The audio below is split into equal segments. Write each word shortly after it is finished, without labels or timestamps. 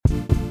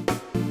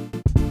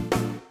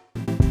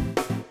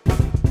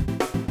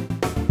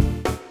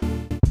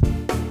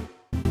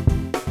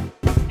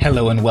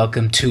Hello and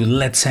welcome to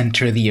Let's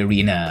Enter the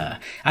Arena.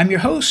 I'm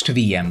your host,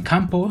 VM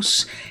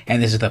Campos,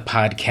 and this is the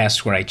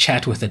podcast where I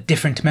chat with a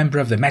different member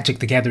of the Magic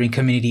the Gathering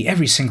community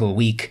every single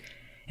week,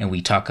 and we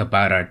talk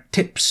about our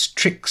tips,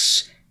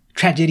 tricks,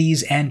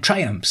 tragedies, and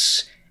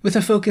triumphs, with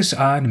a focus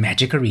on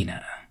Magic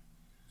Arena.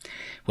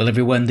 Well,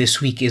 everyone, this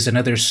week is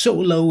another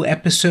solo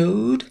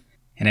episode,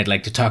 and I'd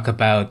like to talk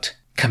about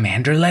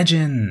Commander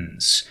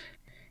Legends.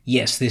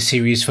 Yes, this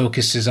series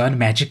focuses on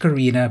Magic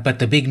Arena, but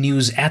the big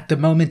news at the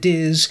moment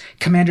is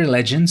Commander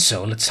Legends,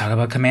 so let's talk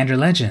about Commander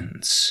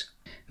Legends.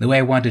 The way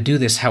I want to do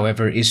this,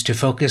 however, is to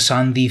focus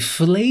on the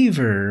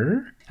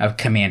flavor of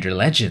Commander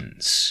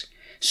Legends.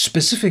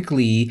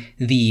 Specifically,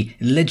 the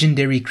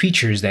legendary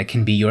creatures that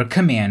can be your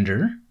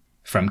commander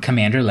from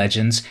Commander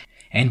Legends,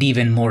 and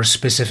even more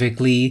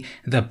specifically,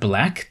 the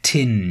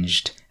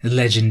black-tinged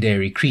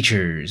legendary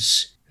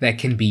creatures that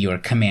can be your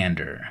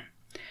commander.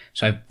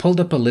 So I've pulled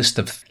up a list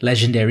of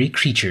legendary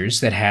creatures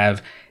that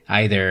have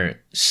either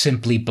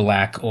simply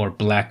black or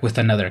black with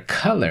another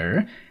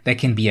color that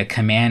can be a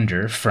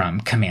commander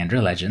from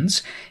Commander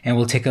Legends, and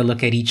we'll take a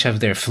look at each of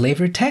their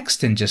flavor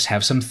text and just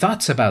have some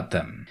thoughts about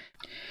them.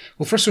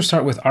 Well, first we'll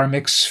start with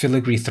Armix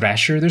Filigree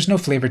Thrasher. There's no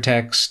flavor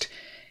text.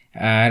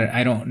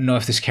 I don't know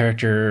if this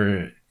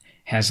character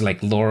has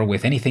lore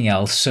with anything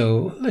else,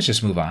 so let's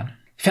just move on.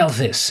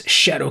 Felthis,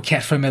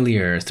 Shadowcat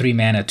Familiar, 3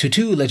 mana,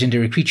 2/2,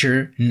 legendary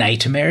creature,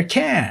 Nightmare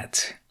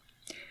Cat.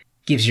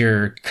 Gives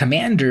your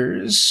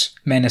commanders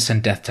Menace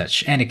and Death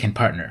Touch, and it can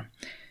partner.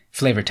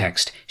 Flavor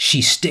text,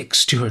 she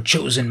sticks to her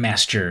chosen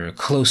master,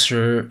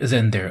 closer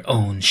than their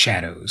own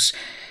shadows.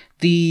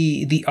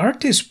 The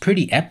art is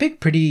pretty epic,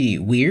 pretty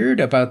weird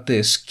about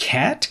this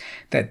cat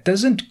that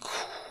doesn't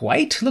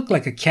quite look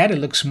like a cat. It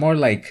looks more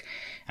like,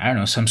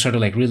 some sort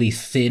of really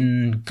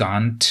thin,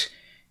 gaunt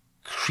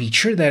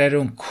creature that I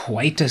don't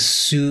quite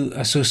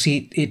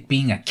associate it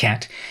being a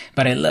cat,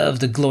 but I love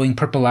the glowing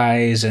purple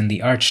eyes and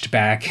the arched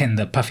back and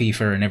the puffy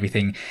fur and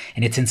everything,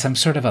 and it's in some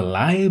sort of a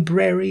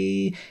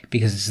library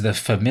because it's the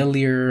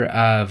familiar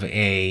of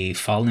a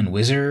fallen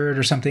wizard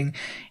or something,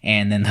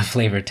 and then the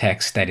flavor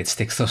text that it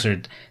sticks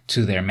closer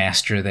to their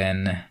master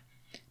than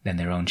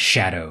their own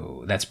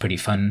shadow. That's pretty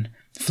fun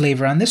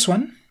flavor on this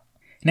one.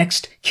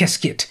 Next,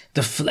 Keskit,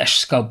 the Flesh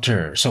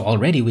Sculptor. So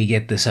already we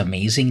get this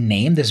amazing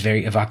name, this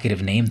very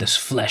evocative name, this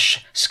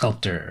Flesh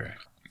Sculptor.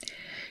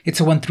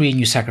 It's a 1/3 and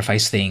you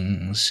sacrifice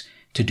things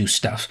to do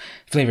stuff.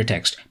 Flavor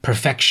text,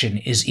 perfection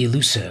is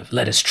elusive,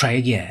 let us try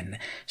again.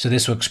 So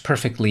this works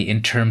perfectly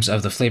in terms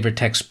of the flavor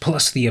text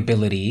plus the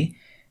ability,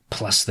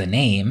 plus the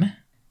name.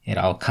 It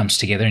all comes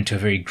together into a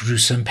very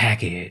gruesome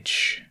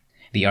package.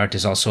 The art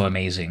is also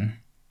amazing.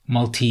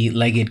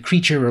 Multi-legged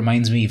creature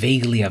reminds me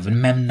vaguely of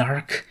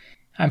Memnarch.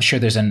 I'm sure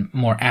there's a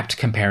more apt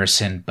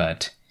comparison,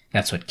 but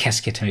that's what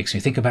Keskit makes me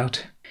think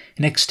about.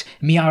 Next,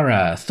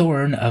 Miara,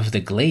 Thorn of the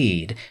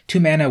Glade. 2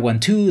 mana,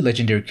 1/2,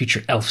 legendary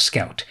creature Elf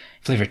Scout.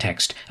 Flavor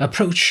text,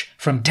 approach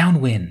from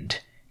downwind.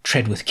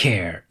 Tread with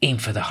care, aim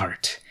for the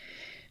heart.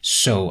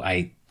 So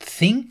I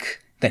think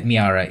that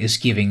Miara is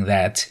giving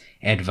that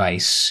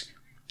advice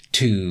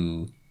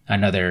to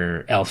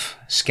another Elf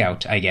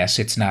Scout, I guess.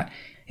 It's not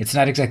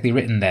exactly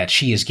written that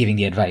she is giving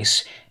the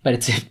advice, but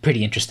it's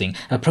pretty interesting.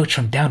 Approach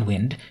from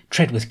downwind,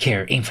 tread with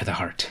care, aim for the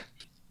heart.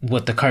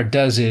 What the card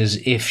does is,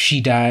 if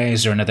she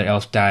dies or another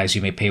elf dies,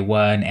 you may pay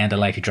 1 and a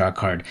life, you draw a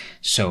card.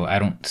 So I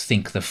don't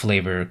think the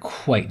flavor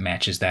quite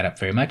matches that up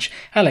very much.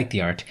 I like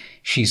the art.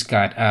 She's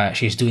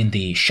doing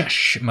the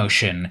shush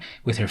motion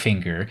with her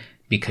finger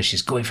because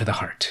she's going for the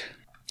heart.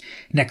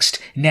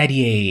 Next,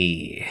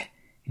 Nadir,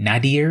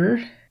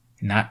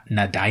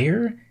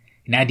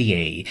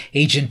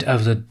 Agent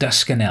of the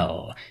Dusk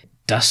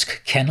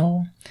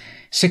Kennel.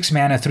 6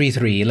 mana,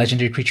 3/3,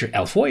 legendary creature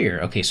Elf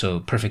Warrior. Okay, so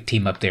perfect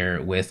team up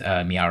there with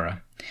Miara.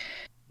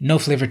 No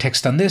flavor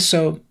text on this,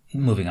 so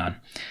moving on.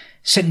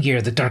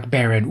 Sengir, the Dark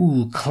Baron.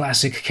 Ooh,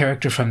 classic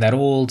character from that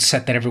old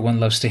set that everyone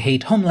loves to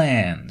hate,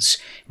 Homelands.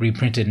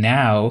 Reprinted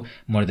now,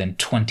 more than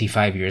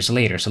 25 years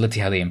later, so let's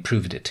see how they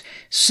improved it.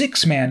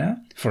 6 mana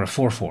for a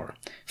 4/4.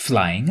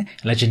 Flying,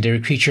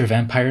 legendary creature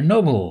Vampire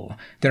Noble.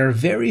 There are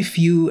very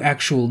few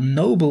actual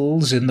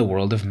nobles in the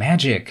world of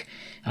Magic.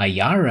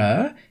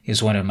 Ayara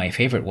is one of my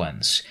favorite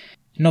ones.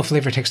 No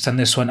flavor text on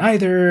this one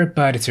either,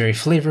 but it's very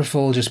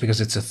flavorful just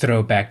because it's a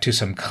throwback to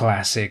some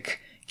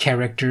classic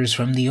characters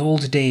from the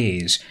old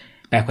days,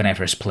 back when I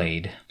first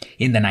played,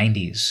 in the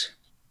 90s.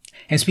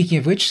 And speaking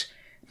of which,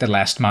 the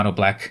last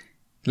mono-black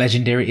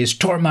legendary is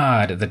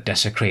Tormod, the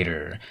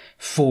Desecrator.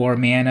 4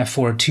 mana,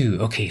 4/2.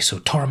 Okay, so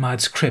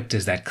Tormod's Crypt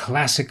is that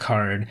classic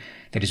card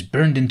that is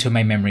burned into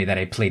my memory that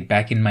I played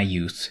back in my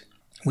youth,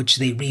 which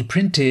they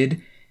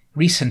reprinted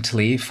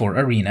recently for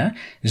Arena.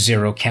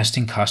 0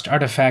 casting cost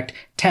artifact,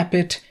 tap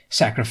it,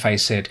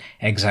 sacrifice it,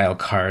 exile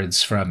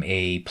cards from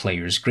a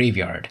player's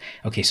graveyard.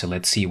 Okay, so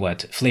let's see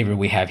what flavor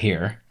we have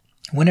here.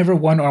 Whenever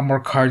 1 or more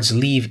cards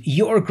leave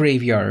your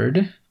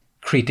graveyard,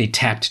 create a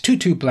tapped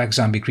 2/2 black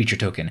zombie creature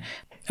token.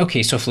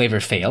 Okay, so flavor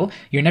fail.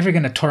 You're never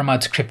going to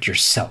Tormod's Crypt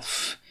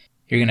yourself.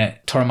 you're going to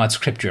Tormod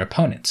script your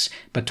opponents.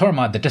 But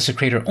Tormod, the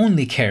Desecrator,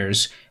 only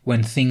cares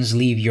when things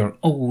leave your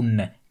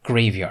own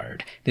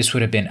graveyard. This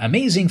would have been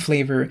amazing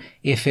flavor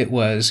if it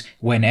was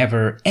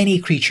whenever any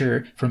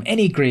creature from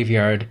any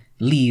graveyard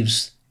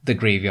leaves the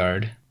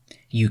graveyard,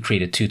 you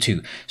create a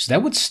 2/2. So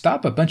that would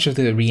stop a bunch of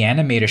the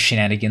Reanimator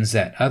shenanigans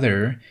that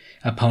other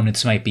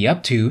opponents might be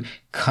up to,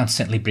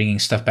 constantly bringing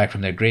stuff back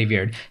from their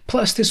graveyard.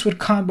 Plus, this would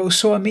combo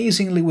so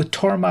amazingly with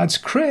Tormod's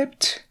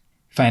Crypt.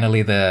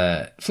 Finally,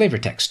 the flavor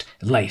text.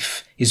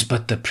 Life is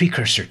but the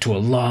precursor to a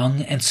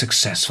long and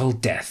successful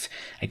death.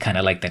 I kind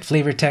of like that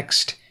flavor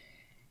text.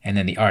 And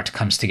then the art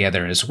comes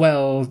together as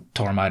well.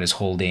 Tormod is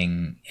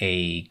holding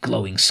a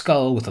glowing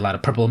skull with a lot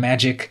of purple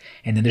magic.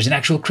 And then there's an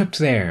actual crypt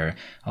there.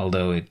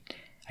 Although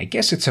I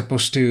guess it's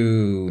supposed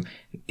to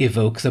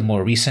evoke the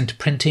more recent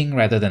printing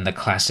rather than the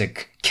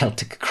classic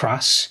Celtic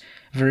cross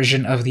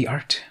version of the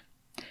art.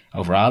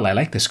 Overall, I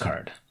like this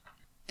card.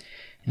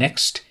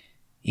 Next,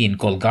 in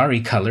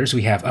Golgari colors,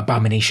 we have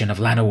Abomination of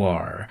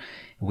Llanowar.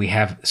 We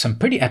have some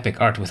pretty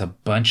epic art with a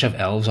bunch of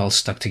elves all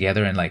stuck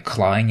together and like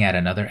clawing at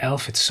another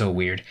elf. It's so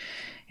weird.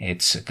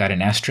 It's got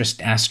an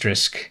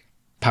asterisk,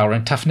 power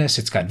and toughness.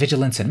 It's got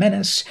vigilance and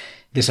menace.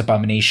 This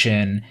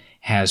abomination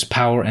has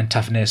power and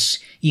toughness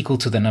equal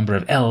to the number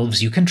of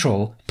elves you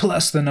control,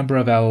 plus the number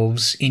of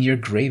elves in your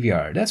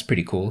graveyard. That's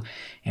pretty cool.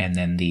 And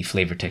then the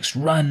flavor text,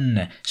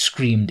 run,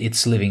 screamed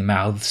its living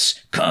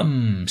mouths.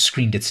 Come,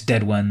 screamed its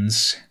dead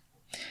ones.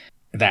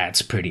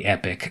 That's pretty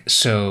epic.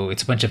 So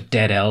it's a bunch of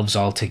dead elves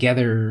all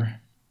together.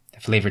 The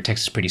flavor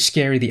text is pretty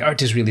scary. The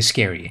art is really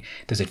scary.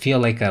 Does it feel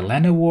like a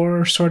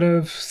Llanowar sort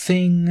of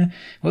thing?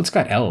 Well, it's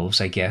got elves,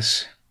 I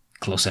guess.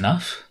 Close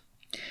enough.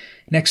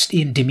 Next,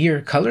 in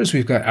Dimir colors,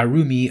 we've got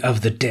Arumi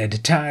of the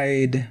Dead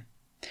Tide.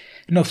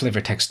 No flavor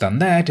text on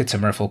that. It's a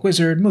Merfolk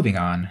Wizard. Moving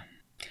on.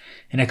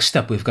 Next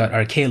up, we've got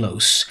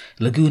Arkalos,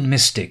 Lagoon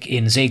Mystic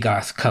in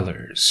Zagoth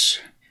colors.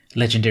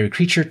 Legendary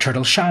creature,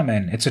 Turtle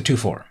Shaman. It's a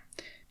 2/4.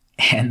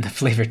 And the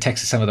flavor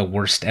text is some of the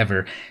worst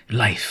ever.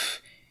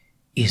 Life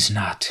is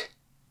not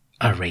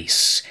a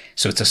race.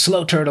 So it's a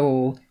slow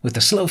turtle with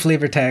a slow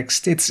flavor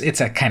text. It's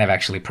a kind of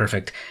actually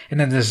perfect. And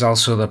then there's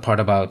also the part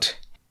about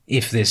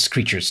if this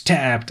creature's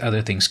tapped,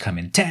 other things come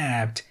in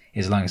tapped.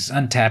 As long as it's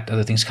untapped,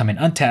 other things come in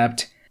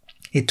untapped.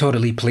 It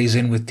totally plays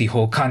in with the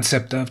whole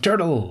concept of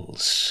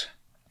turtles.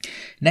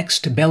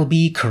 Next,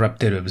 Belby,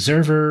 Corrupted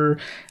Observer.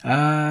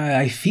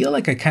 I feel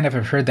like I kind of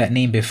have heard that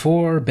name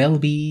before.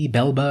 Belby,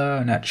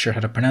 Belba, I'm not sure how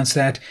to pronounce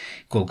that.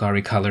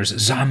 Golgari colors,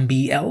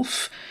 Zombie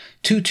Elf.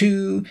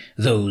 2/2,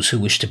 those who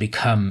wish to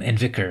become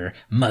Envicar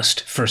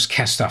must first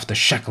cast off the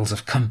shackles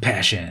of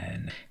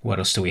compassion. What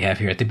else do we have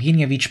here? At the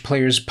beginning of each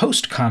player's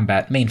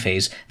post-combat main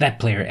phase, that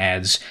player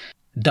adds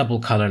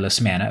double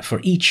colorless mana for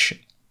each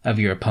of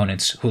your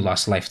opponents who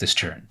lost life this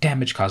turn.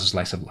 Damage causes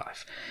loss of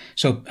life.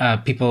 So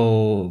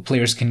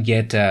players can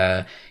get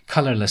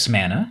colorless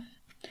mana.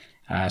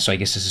 So I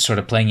guess this is sort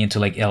of playing into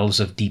like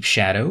Elves of Deep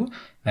Shadow.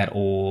 That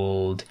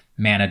old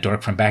mana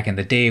dork from back in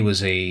the day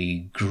was a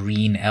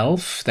green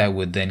elf that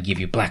would then give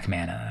you black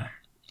mana.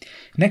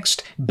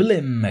 Next,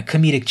 Blim,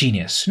 Comedic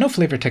Genius. No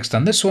flavor text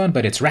on this one,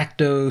 but it's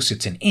Rakdos,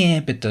 it's an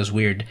imp, it does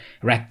weird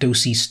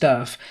Rakdos-y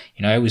stuff.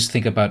 You know, I always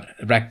think about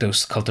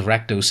Rakdos, Cult of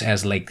Rakdos,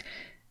 as like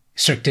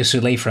Cirque du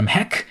Soleil from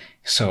Heck,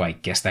 so I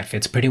guess that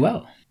fits pretty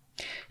well.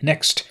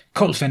 Next,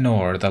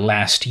 Kolfenor, The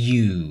Last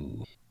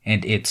You,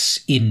 and it's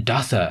in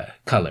Dotha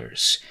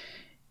colors.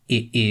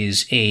 It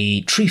is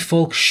a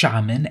Treefolk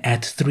Shaman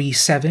at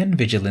 3/7,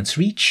 Vigilance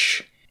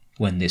Reach.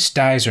 When this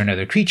dies or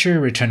another creature,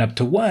 return up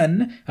to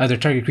 1 other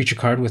target creature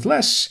card with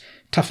less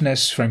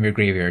toughness from your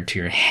graveyard to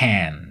your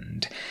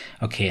hand.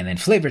 Okay, and then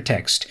flavor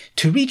text.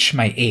 To reach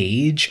my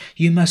age,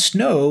 you must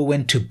know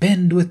when to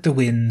bend with the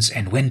winds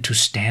and when to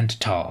stand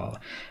tall.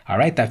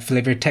 Alright, that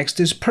flavor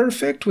text is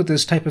perfect with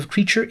this type of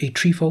creature, a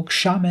Treefolk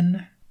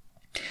Shaman.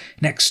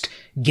 Next,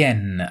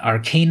 Gen,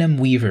 Arcanum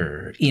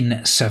Weaver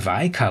in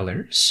Savai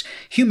colors.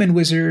 Human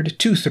Wizard,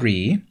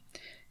 2/3.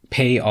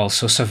 Pay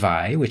also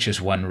Savai, which is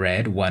 1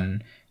 red,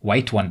 1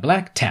 white, 1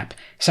 black. Tap.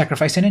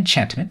 Sacrifice an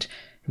enchantment.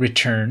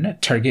 Return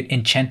target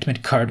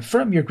enchantment card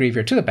from your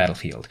graveyard to the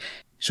battlefield.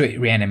 So it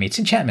reanimates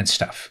enchantment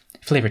stuff.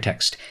 Flavor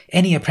text.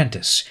 Any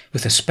apprentice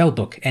with a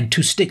spellbook and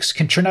 2 sticks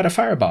can churn out a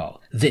fireball.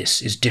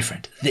 This is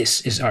different. This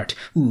is art.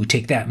 Ooh,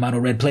 take that, mono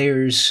red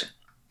players.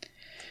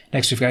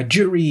 Next, we've got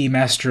Jury,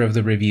 Master of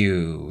the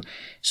Review.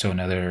 So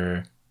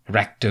another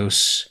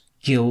Rakdos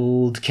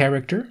Guild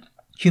character.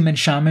 Human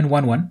Shaman,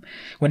 1/1.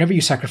 Whenever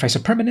you sacrifice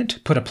a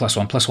permanent, put a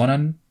 +1/+1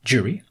 on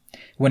Jury.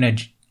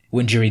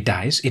 When Jury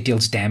dies, it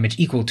deals damage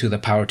equal to the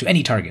power to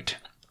any target.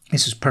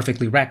 This is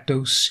perfectly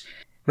Rakdos.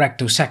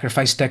 Rakdos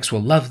sacrifice decks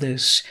will love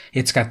this.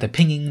 It's got the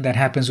pinging that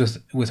happens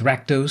with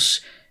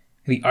Rakdos.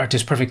 The art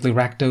is perfectly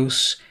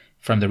Rakdos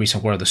from the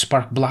recent War of the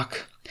Spark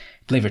block.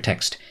 Flavor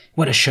text.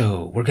 What a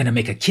show. We're going to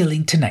make a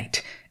killing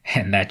tonight.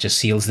 And that just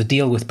seals the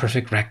deal with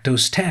perfect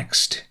Rakdos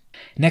text.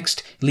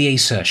 Next,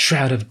 Liesa,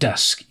 Shroud of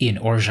Dusk in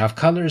Orzhov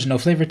colors. No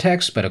flavor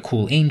text, but a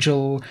cool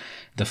angel.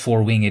 The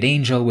 4-winged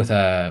angel with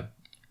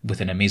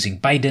an amazing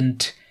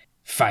bident.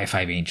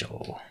 5/5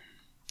 angel.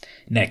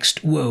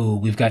 Next, whoa,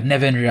 we've got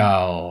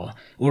Nevenrial,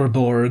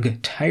 Urborg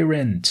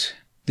Tyrant.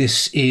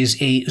 This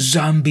is a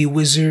zombie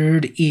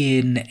wizard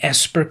in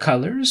Esper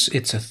colors.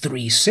 It's a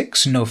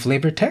 3/6, no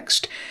flavor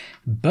text,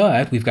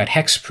 but we've got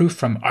hexproof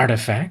from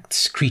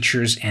artifacts,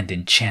 creatures, and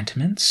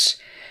enchantments.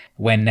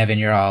 When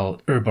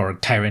Nevenrial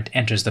Urborg Tyrant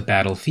enters the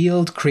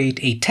battlefield, create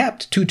a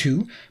tapped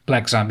 2/2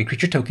 black zombie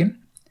creature token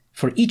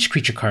for each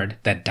creature card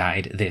that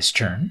died this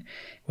turn.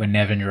 When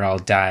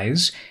Nevenrial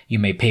dies, you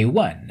may pay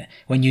 1.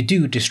 When you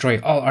do, destroy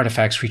all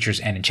artifacts, creatures,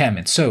 and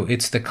enchantments. So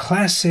it's the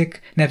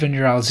classic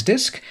Nevenrial's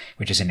Disc,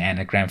 which is an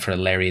anagram for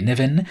Larry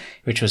Niven,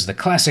 which was the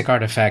classic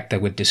artifact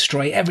that would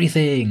destroy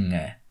everything.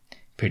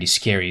 Pretty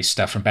scary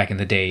stuff from back in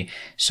the day.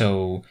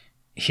 So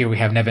here we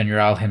have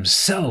Nevenrial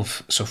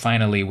himself. So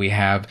finally we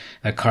have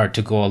a card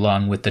to go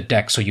along with the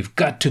deck. So you've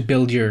got to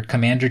build your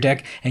commander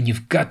deck, and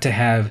you've got to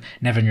have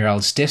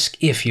Nevenrial's Disc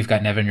if you've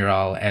got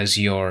Nevenrial as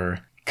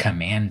your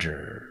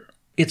commander.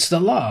 It's the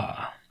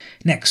law.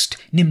 Next,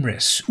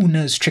 Nimris,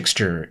 Una's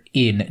Trickster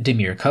in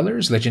Dimir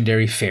colors,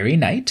 legendary fairy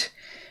knight,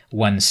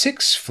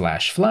 1/6,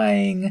 flash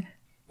flying.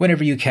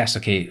 Whenever you cast,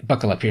 okay,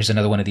 buckle up, here's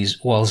another one of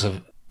these walls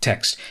of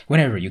text.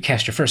 Whenever you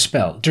cast your first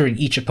spell during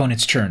each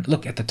opponent's turn,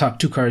 look at the top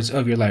 2 cards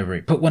of your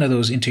library. Put one of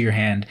those into your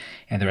hand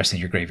and the rest in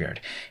your graveyard.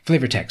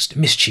 Flavor text,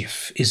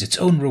 mischief is its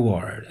own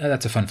reward.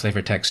 That's a fun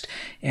flavor text.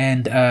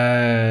 And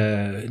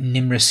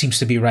Nimris seems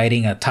to be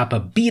riding atop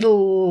a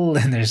beetle,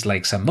 and there's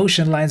like some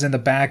motion lines in the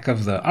back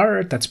of the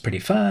art. That's pretty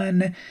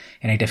fun.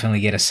 And I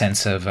definitely get a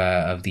sense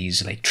of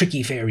these like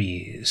tricky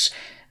fairies,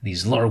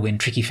 these Lorwyn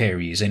tricky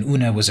fairies. And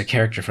Una was a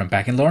character from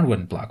back in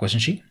Lorwyn block,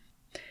 wasn't she?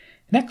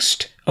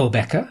 Next,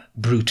 Obeka,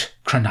 Brute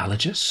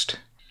Chronologist.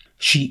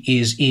 She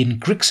is in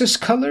Grixis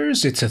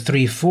colors. It's a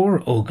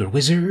 3/4 ogre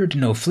wizard,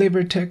 no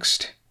flavor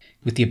text.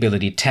 With the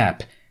ability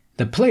tap,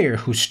 the player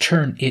whose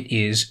turn it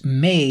is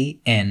may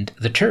end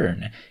the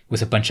turn.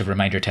 With a bunch of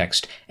reminder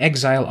text.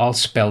 Exile all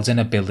spells and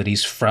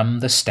abilities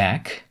from the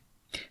stack.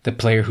 The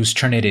player whose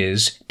turn it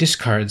is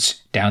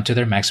discards down to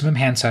their maximum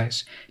hand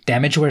size.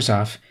 Damage wears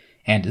off.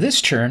 And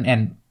this turn,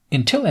 and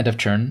until end of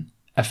turn,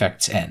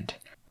 effects end.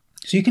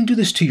 So you can do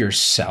this to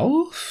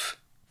yourself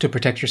to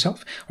protect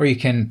yourself, or you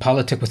can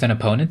politic with an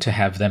opponent to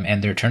have them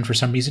end their turn for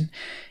some reason.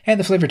 And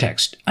the flavor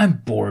text,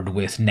 I'm bored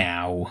with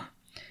now.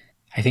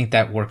 I think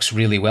that works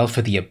really well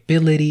for the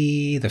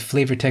ability. The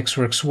flavor text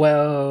works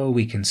well.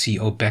 We can see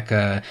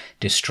Obeka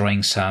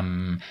destroying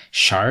some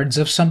shards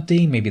of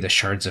something, maybe the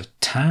shards of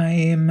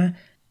time.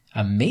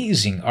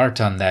 Amazing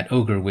art on that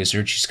ogre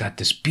wizard. She's got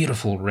this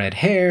beautiful red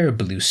hair,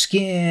 blue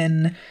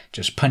skin,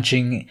 just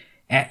punching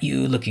at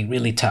you, looking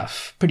really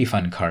tough. Pretty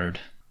fun card.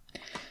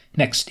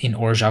 Next, in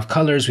Orzhov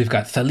colors, we've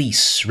got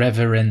Thalis,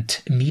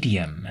 Reverent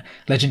Medium.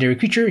 Legendary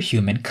creature,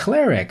 human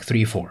cleric,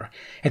 3/4.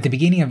 At the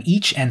beginning of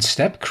each end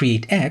step,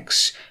 create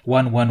X,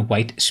 1/1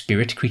 white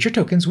spirit creature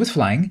tokens with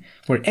flying,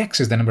 where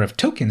X is the number of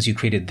tokens you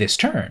created this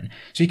turn.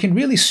 So you can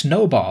really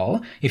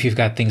snowball if you've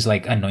got things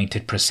like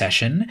Anointed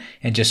Procession,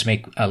 and just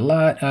make a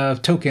lot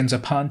of tokens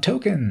upon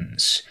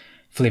tokens.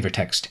 Flavor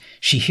text,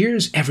 she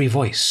hears every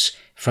voice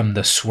from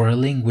the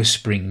swirling,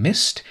 whispering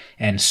mist,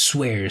 and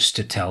swears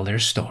to tell their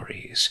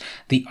stories.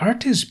 The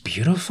art is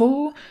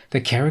beautiful.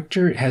 The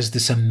character has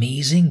this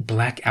amazing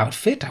black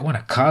outfit. I want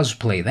to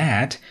cosplay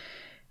that.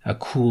 A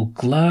cool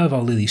glove,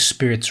 all of these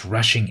spirits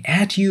rushing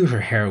at you,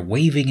 her hair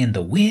waving in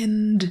the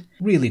wind.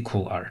 Really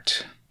cool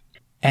art.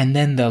 And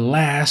then the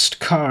last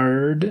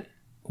card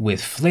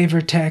with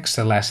flavor text,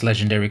 the last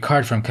legendary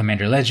card from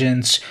Commander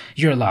Legends,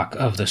 Yurlok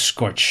of the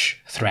Scorch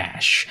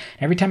Thrash.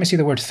 Every time I see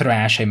the word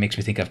thrash, it makes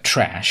me think of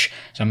trash,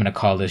 so I'm going to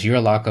call this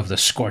Yurlok of the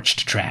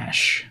Scorched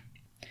Trash.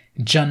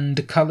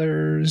 Jund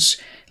colors,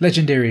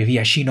 legendary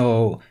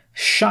Vyashino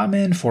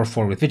Shaman,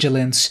 4/4 with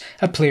vigilance.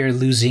 A player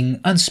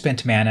losing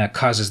unspent mana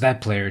causes that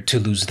player to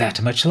lose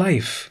that much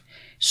life.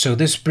 So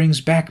this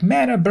brings back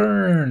mana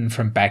burn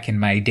from back in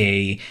my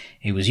day.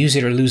 It was use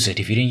it or lose it.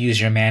 If you didn't use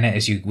your mana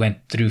as you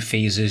went through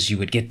phases, you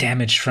would get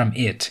damaged from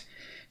it.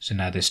 So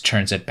now this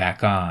turns it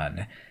back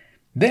on.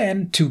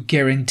 Then, to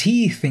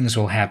guarantee things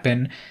will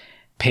happen,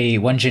 pay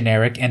 1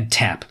 generic and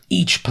tap.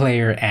 Each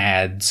player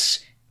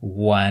adds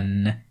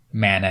 1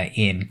 mana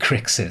in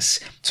Grixis.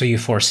 So you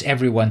force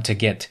everyone to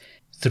get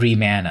 3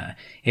 mana.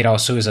 It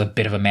also is a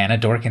bit of a mana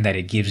dork in that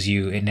it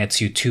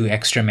nets you 2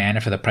 extra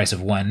mana for the price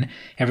of 1.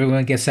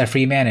 Everyone gets that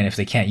free mana, and if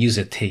they can't use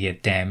it, they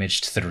get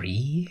damaged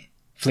 3.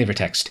 Flavor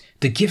text,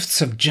 the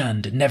gifts of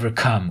Jund never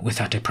come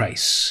without a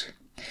price.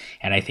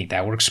 And I think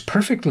that works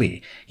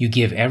perfectly. You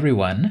give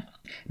everyone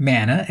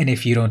mana, and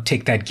if you don't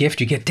take that gift,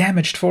 you get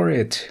damaged for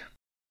it.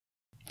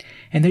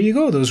 And there you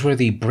go. Those were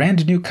the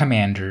brand new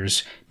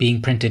commanders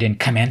being printed in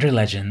Commander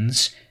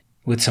Legends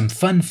with some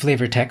fun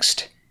flavor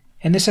text.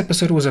 And this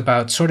episode was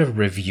about sort of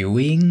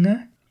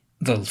reviewing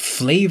the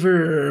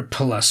flavor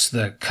plus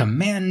the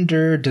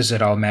commander. Does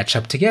it all match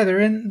up together?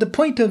 And the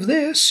point of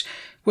this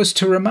was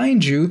to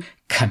remind you,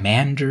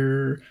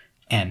 Commander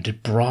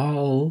and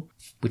Brawl,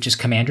 which is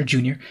Commander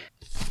Junior,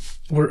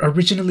 were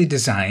originally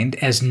designed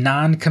as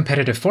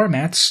non-competitive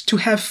formats to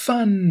have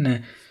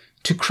fun,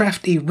 to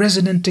craft a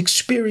resonant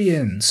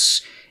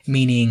experience,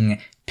 meaning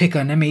pick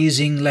an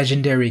amazing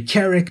legendary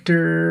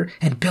character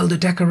and build a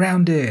deck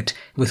around it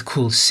with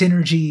cool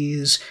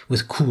synergies,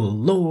 with cool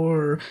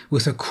lore,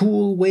 with a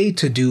cool way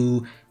to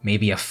do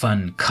maybe a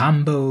fun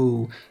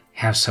combo,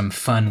 have some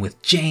fun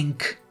with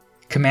jank.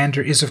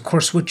 Commander is of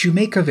course what you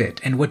make of it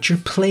and what your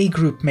play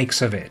group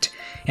makes of it.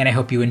 And I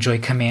hope you enjoy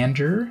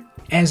Commander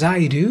as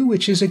I do,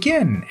 which is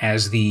again,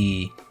 as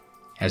the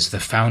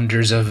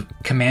founders of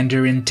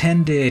Commander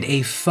intended,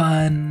 a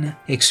fun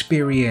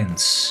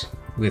experience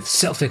with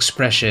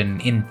self-expression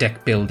in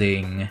deck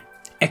building,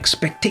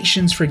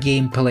 expectations for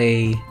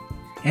gameplay,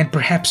 and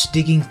perhaps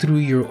digging through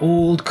your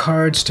old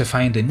cards to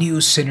find a new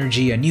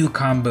synergy, a new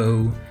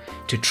combo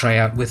to try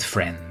out with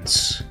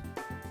friends.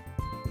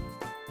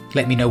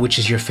 Let me know which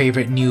is your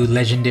favorite new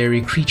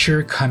legendary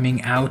creature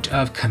coming out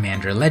of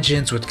Commander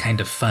Legends, what kind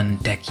of fun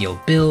deck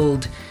you'll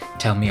build.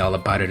 Tell me all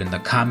about it in the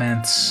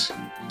comments.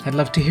 I'd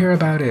love to hear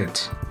about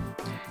it.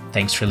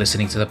 Thanks for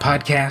listening to the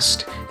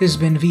podcast. This has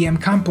been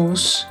VM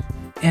Campos,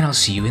 and I'll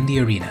see you in the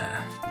arena.